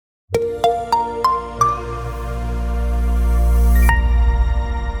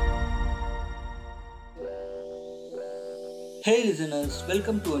Hey listeners,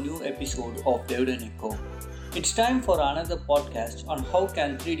 welcome to a new episode of David & Echo. It's time for another podcast on how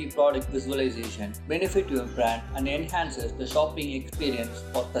can 3D product visualization benefit your brand and enhances the shopping experience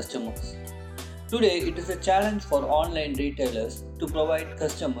for customers. Today, it is a challenge for online retailers to provide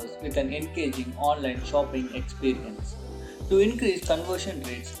customers with an engaging online shopping experience. To increase conversion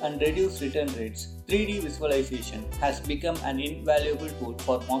rates and reduce return rates, 3D visualization has become an invaluable tool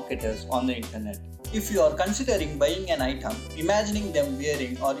for marketers on the internet. If you are considering buying an item, imagining them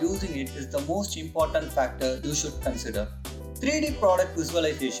wearing or using it is the most important factor you should consider. 3D product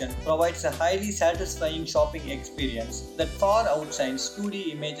visualization provides a highly satisfying shopping experience that far outshines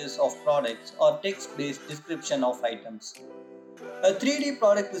 2D images of products or text based description of items. A 3D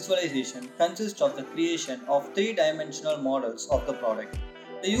product visualization consists of the creation of three-dimensional models of the product.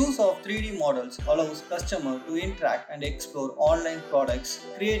 The use of 3D models allows customers to interact and explore online products,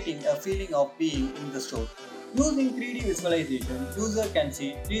 creating a feeling of being in the store. Using 3D visualization, user can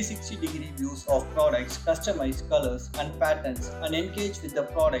see 360-degree views of products, customize colors and patterns, and engage with the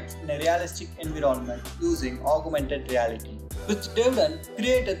products in a realistic environment using augmented reality. With Devdon,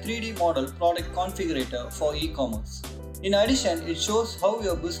 create a 3D model product configurator for e-commerce. In addition, it shows how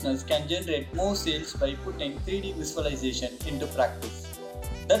your business can generate more sales by putting 3D visualization into practice.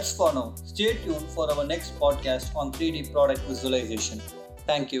 That's for now. Stay tuned for our next podcast on 3D product visualization.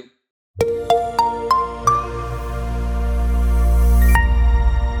 Thank you.